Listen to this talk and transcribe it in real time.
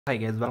Hi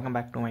guys, welcome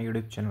back to my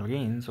YouTube channel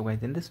again. So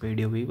guys, in this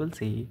video we will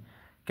see,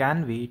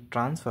 can we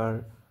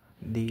transfer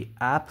the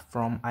app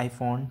from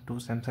iPhone to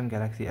Samsung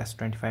Galaxy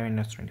S25 and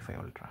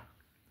S25 Ultra.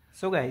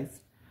 So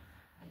guys,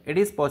 it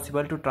is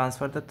possible to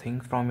transfer the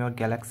things from your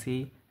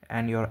Galaxy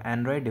and your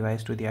Android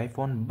device to the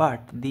iPhone,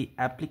 but the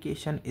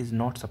application is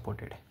not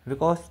supported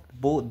because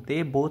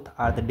both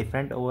are the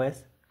different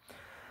OS.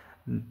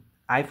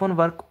 iPhone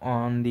work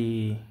on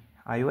the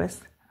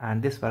iOS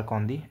and this work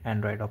on the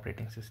Android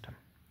operating system.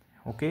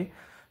 Okay,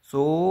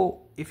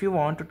 so if you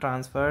want to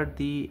transfer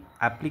the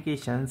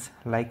applications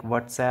like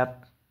WhatsApp,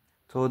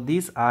 so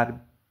these are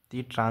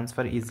the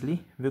transfer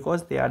easily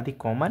because they are the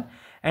common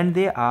and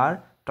they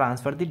are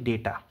transfer the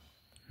data,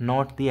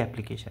 not the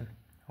application.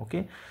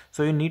 Okay,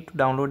 so you need to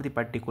download the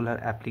particular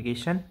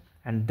application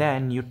and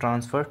then you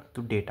transfer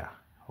to data.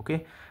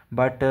 Okay,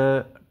 but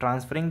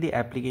transferring the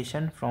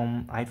application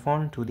from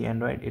iPhone to the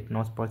Android, it's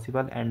not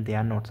possible and they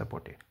are not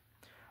supported.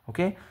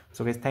 Okay,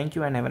 so guys, thank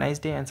you and have a nice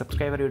day, and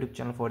subscribe our YouTube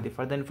channel for the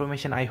further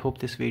information. I hope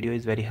this video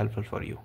is very helpful for you.